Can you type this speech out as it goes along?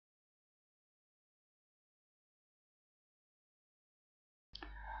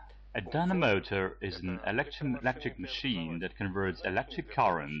A dynamotor is an electric machine that converts electric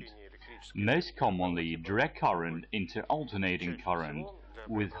current, most commonly direct current, into alternating current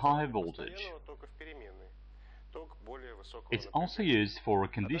with high voltage. It's also used for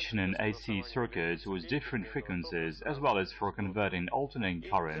conditioning AC circuits with different frequencies, as well as for converting alternating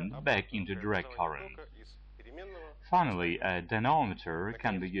current back into direct current. Finally, a dynamotor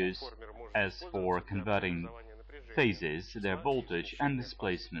can be used as for converting phases, their voltage and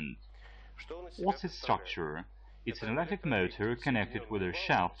displacement. What's its structure? It's an electric motor connected with a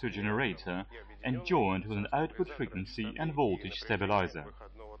shaft to a generator and joined with an output frequency and voltage stabilizer.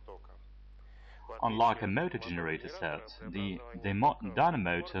 Unlike a motor generator set, the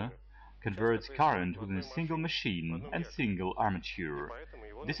dynamotor converts current within a single machine and single armature.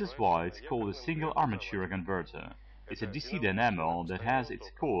 This is why it's called a single armature converter. It's a DC dynamo that has its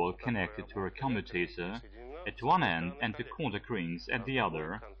coil connected to a commutator at one end and to contact rings at the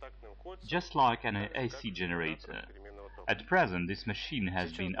other, just like an AC generator. At present, this machine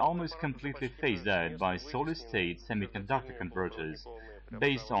has been almost completely phased out by solid-state semiconductor converters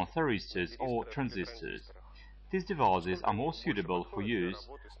based on thyristors or transistors. These devices are more suitable for use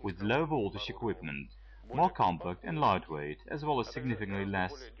with low-voltage equipment, more compact and lightweight, as well as significantly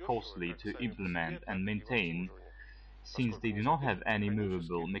less costly to implement and maintain, since they do not have any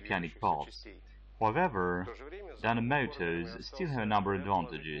movable mechanic parts. However, dynamotors still have a number of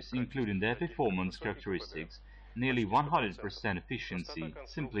advantages, including their performance characteristics, nearly 100% efficiency,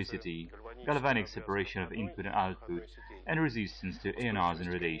 simplicity, galvanic separation of input and output, and resistance to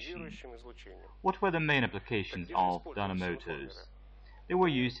ionizing radiation. What were the main applications of dynamotors? They were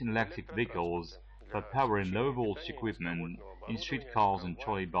used in electric vehicles for powering low-voltage equipment, in streetcars and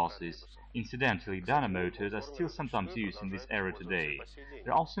trolley buses. Incidentally, dynamotors are still sometimes used in this era today.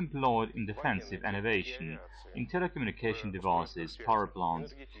 They are also employed in defensive and aviation, in telecommunication devices, power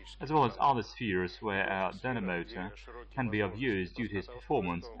plants, as well as other spheres where a dynamotor can be of use due to its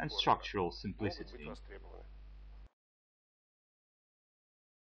performance and structural simplicity.